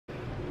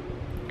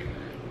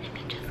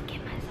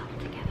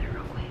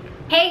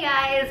Hey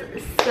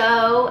guys,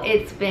 so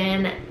it's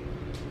been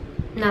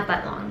not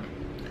that long.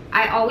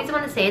 I always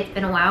want to say it's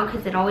been a while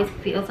because it always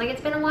feels like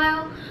it's been a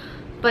while,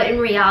 but in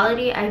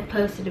reality I've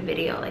posted a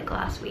video like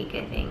last week,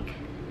 I think.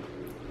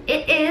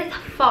 It is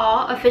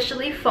fall,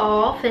 officially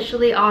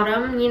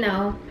autumn, you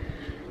know.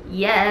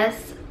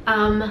 Yes,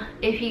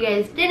 if you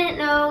guys didn't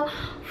know,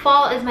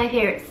 fall is my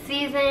favorite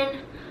season.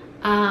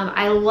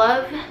 I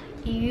love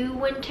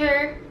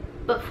winter,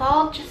 but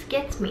fall just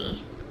gets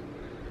me.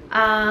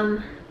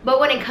 But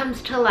when it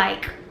comes to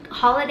like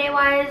holiday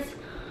wise,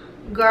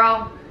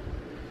 girl,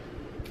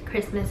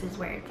 Christmas is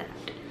where it's at.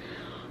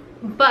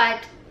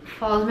 But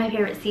fall is my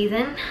favorite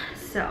season,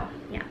 so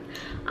yeah,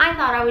 I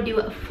thought I would do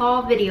a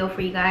fall video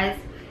for you guys.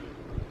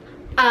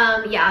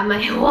 Yeah,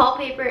 my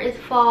wallpaper is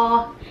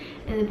fall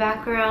in the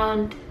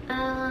background.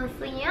 So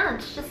yeah,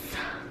 it's just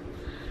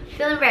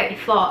feeling very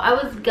fall. I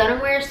was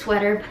gonna wear a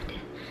sweater, but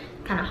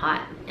it's kind of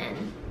hot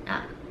and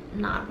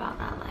not about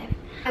that life.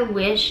 I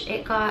wish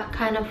it got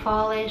kind of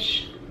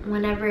fallish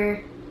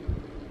whenever,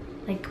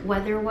 like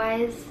weather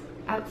wise,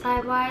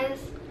 outside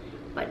wise,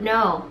 but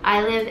no,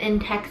 I live in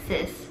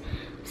Texas,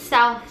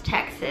 South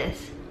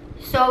Texas,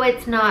 so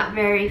it's not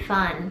very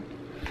fun.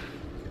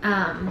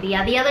 But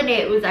yeah, the other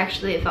day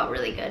it felt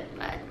really good,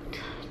 but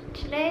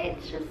today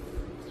it's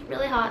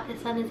really hot. The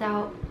sun is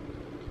out.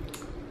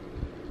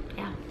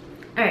 Yeah.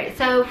 All right,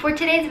 so for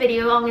today's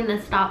video, I'm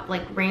gonna stop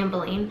like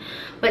rambling,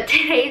 but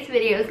today's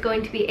video is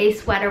going to be a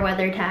sweater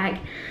weather tag.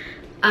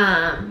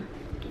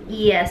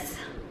 Yes,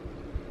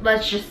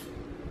 let's just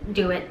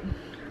do it.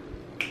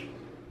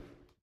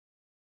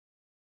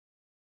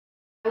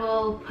 I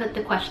will put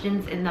the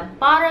questions in the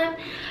bottom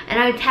and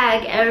I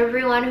tag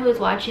everyone who is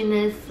watching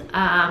this.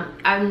 I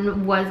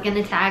was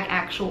gonna tag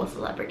actual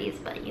celebrities,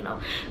 but you know,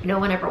 no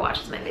one ever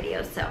watches my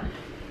videos, so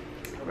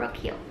real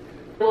cute.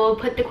 We'll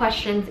put the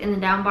questions in the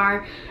down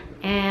bar,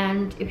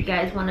 and if you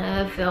guys want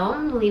to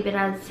film, leave it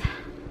as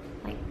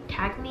like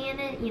tag me in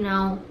it, you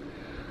know.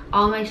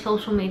 All my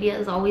social media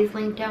is always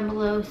linked down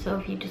below, so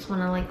if you just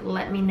want to like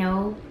let me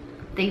know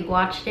that you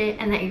watched it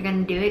and that you're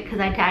gonna do it because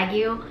I tag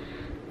you,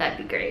 that'd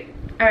be great.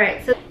 All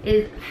right, so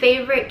is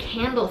favorite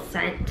candle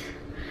scent.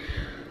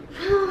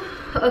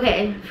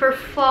 Okay, for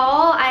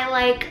fall I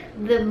like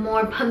the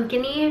more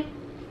pumpkin-y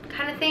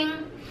kind of thing,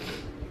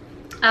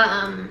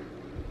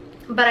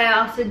 but I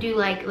also do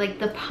like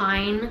the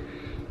pine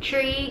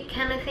tree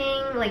kind of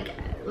thing, like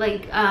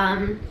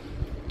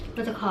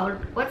what's it called?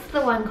 What's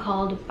the one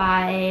called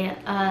by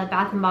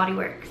Bath and Body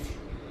Works?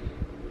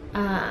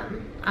 I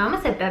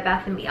almost said Bed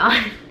Bath and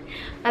Beyond.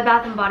 By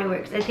Bath and Body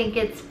Works. I think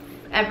it's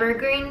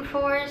Evergreen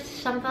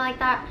Forest, something like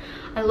that.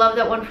 I love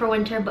that one for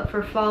winter, but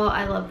for fall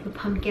I love the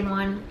pumpkin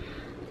one.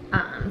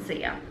 So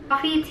yeah.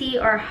 Coffee, tea,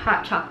 or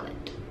hot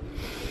chocolate?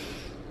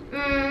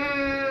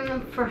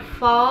 For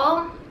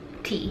fall,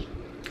 tea.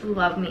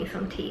 Love me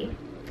some tea.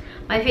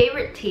 My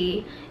favorite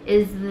tea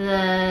is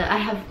I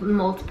have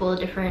multiple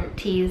different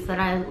teas that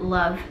I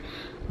love,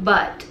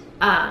 but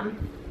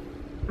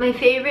my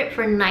favorite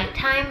for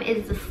nighttime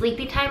is the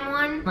sleepy time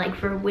one. Like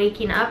for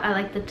waking up, I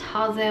like the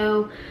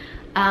Tazo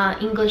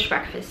English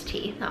breakfast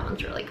tea. That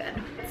one's really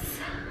good. It's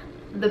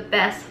the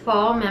best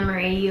fall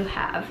memory you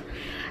have.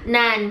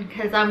 None,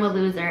 because I'm a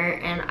loser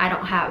and I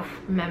don't have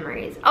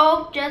memories.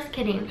 Oh, just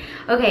kidding.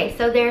 Okay,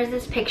 so there's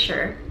this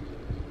picture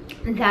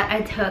that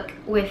I took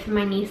with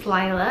my niece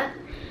Lila,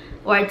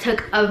 or I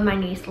took of my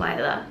niece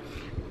Lila,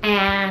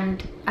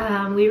 and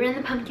we were in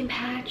the pumpkin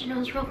patch and it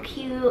was real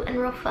cute and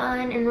real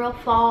fun and real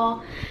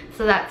fall,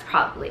 so that's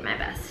probably my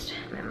best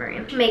memory.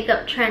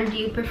 Makeup trend do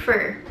you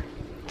prefer?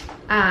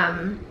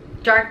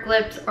 Dark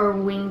lips or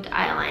winged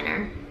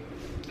eyeliner?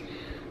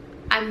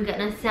 I'm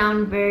gonna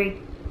sound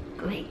very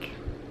like,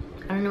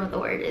 I don't know what the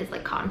word is,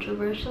 like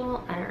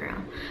controversial, I don't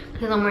know,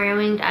 because I'm wearing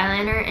winged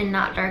eyeliner and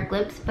not dark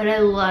lips, but I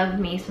love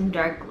me some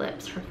dark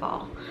lips for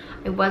fall.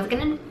 I was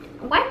gonna,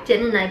 why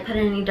didn't I put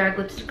any dark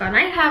lipstick on?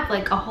 I have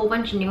like a whole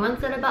bunch of new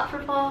ones that I bought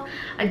for fall.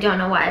 I don't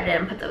know why I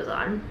didn't put those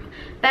on.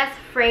 Best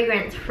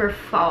fragrance for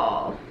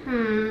fall.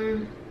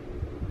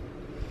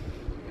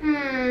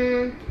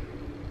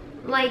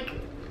 Like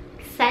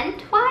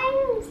scent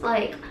wise,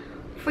 like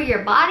for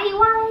your body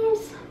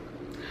wise,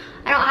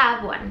 I don't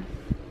have one.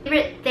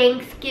 Favorite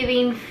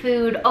Thanksgiving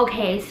food?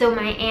 Okay, so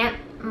my Aunt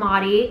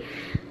Maudie,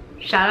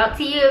 shout out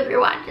to you if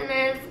you're watching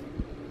this,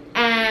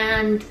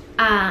 and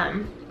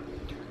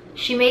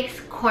she makes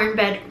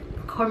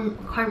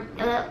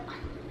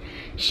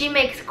she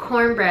makes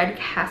cornbread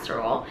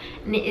casserole,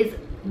 and it is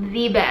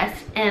the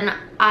best and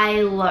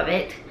I love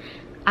it.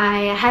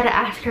 I had to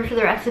ask her for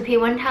the recipe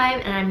one time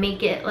and I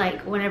make it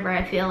like whenever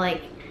I feel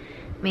like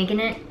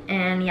making it,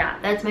 and yeah,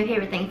 that's my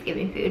favorite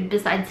Thanksgiving food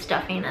besides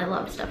stuffing. I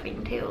love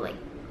stuffing too, like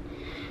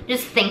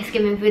just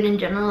Thanksgiving food in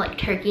general, like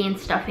turkey and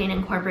stuffing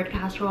and cornbread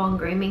casserole and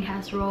green bean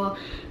casserole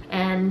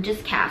and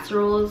just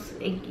casseroles.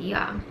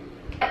 Yeah.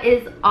 What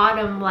is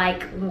autumn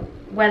like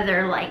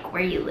weather like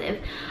where you live?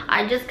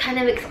 I just kind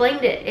of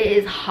explained it. It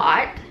is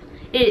hot,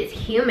 it is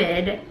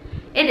humid,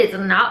 it is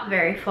not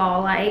very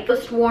fall like.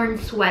 Most worn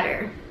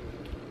sweater.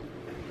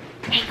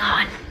 Hang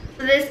on.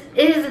 This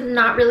is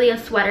not really a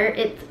sweater,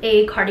 it's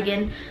a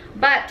cardigan,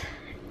 but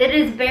it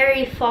is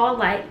very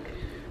fall-like.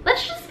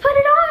 Let's just put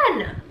it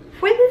on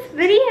for this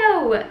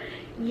video.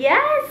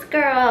 Yes,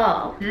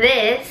 girl.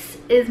 This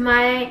is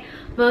my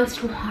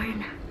most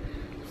worn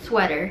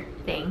sweater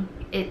thing.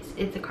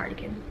 It's a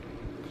cardigan.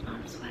 It's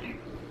not a sweater.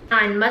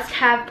 9, must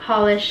have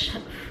polish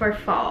for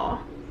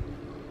fall.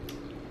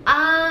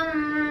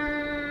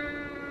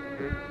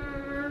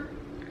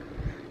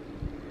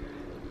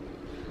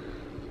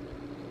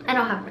 I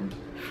don't have one.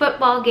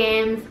 Football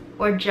games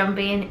or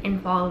jumping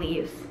in fall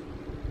leaves.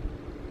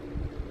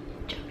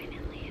 Jumping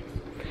in leaves.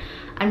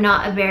 I'm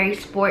not a very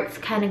sports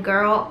kind of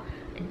girl.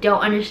 I don't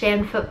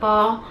understand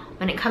football.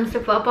 When it comes to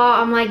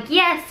football, I'm like,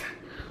 yes,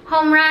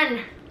 home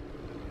run.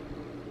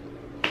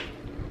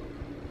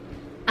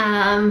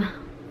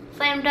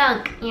 Slam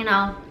dunk, you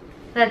know.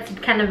 That's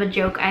kind of a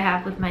joke I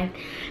have with my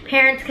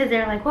parents because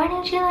they're like, why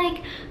don't you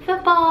like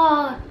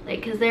football?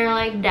 Like, because they're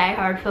like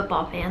diehard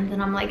football fans,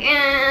 and I'm like,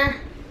 eh.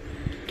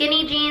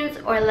 Skinny jeans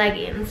or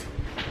leggings?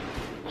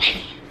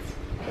 Leggings.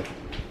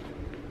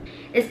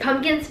 Is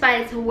pumpkin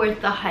spice worth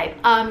the hype?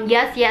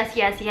 Yes, yes,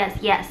 yes, yes,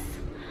 yes.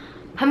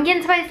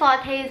 Pumpkin spice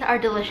lattes are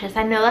delicious.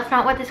 I know that's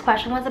not what this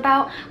question was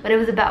about, but it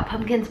was about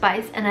pumpkin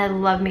spice, and I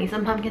love me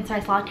some pumpkin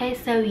spice lattes,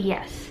 so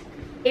yes.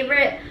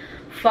 Favorite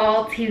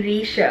fall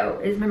TV show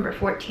is number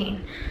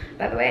 14,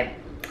 by the way.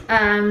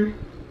 I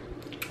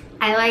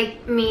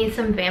like me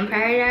some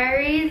Vampire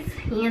Diaries,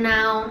 you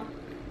know,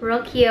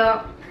 real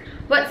cute.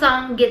 What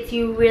song gets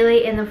you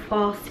really in the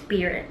fall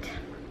spirit?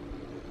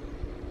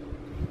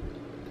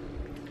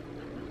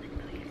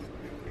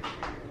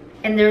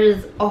 And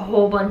there's a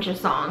whole bunch of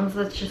songs.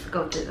 Let's just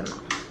go through them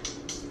all.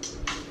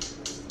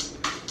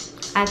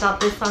 I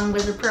thought this song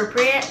was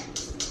appropriate.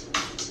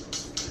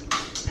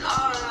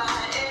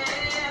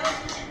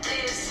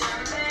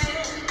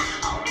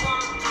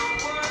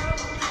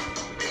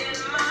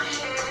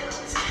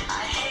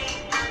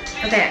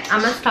 Okay,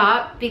 I'm gonna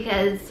stop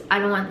because I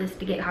don't want this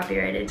to get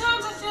copyrighted.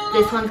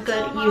 This one's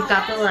good. You've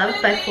Got the Love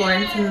by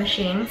Florence and the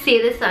Machine.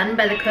 See the Sun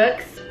by the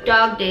Cooks.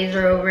 Dog Days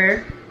Are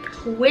Over.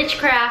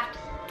 Witchcraft.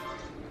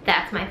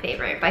 That's my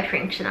favorite, by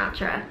Frank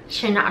Sinatra.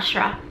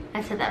 Sinatra.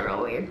 I said that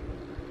real weird.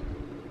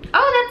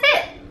 Oh, that's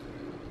it.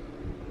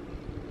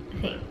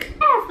 I think.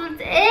 Yes,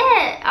 that's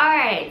it.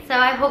 Alright, so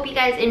I hope you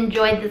guys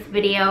enjoyed this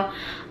video.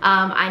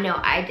 I know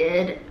I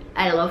did.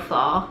 I love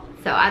fall.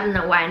 So I don't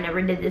know why I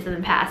never did this in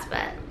the past,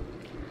 but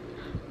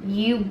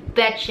you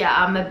betcha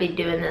I'm gonna be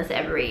doing this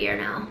every year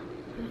now.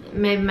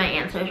 Maybe my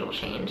answers will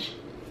change.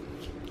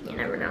 You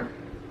never know.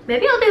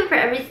 Maybe I'll do it for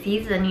every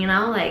season, you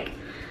know, like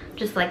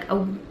just like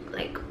a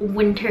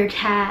winter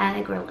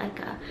tag or like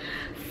a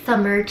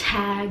summer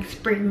tag,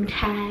 spring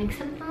tag,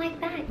 something like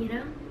that, you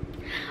know.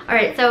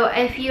 Alright, so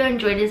if you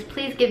enjoyed this,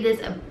 please give this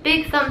a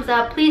big thumbs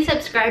up. Please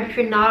subscribe if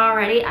you're not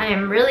already. I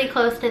am really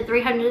close to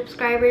 300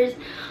 subscribers.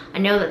 I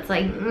know that's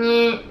like,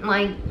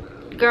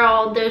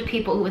 girl, there's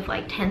people with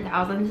like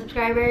 10,000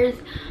 subscribers.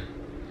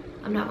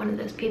 I'm not one of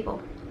those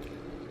people,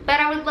 but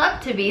I would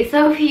love to be.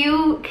 So if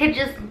you could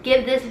just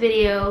give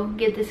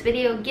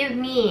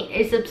me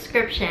a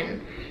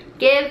subscription.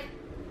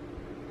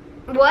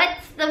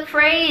 What's the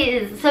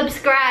phrase?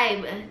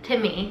 Subscribe to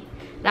me.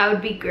 That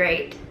would be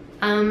great.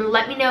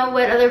 Let me know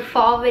what other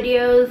fall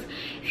videos.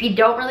 If you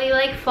don't really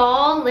like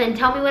fall, then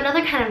tell me what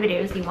other kind of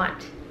videos you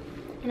want,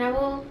 and I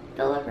will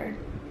deliver.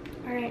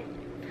 All right,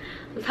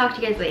 we'll talk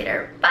to you guys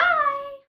later. Bye.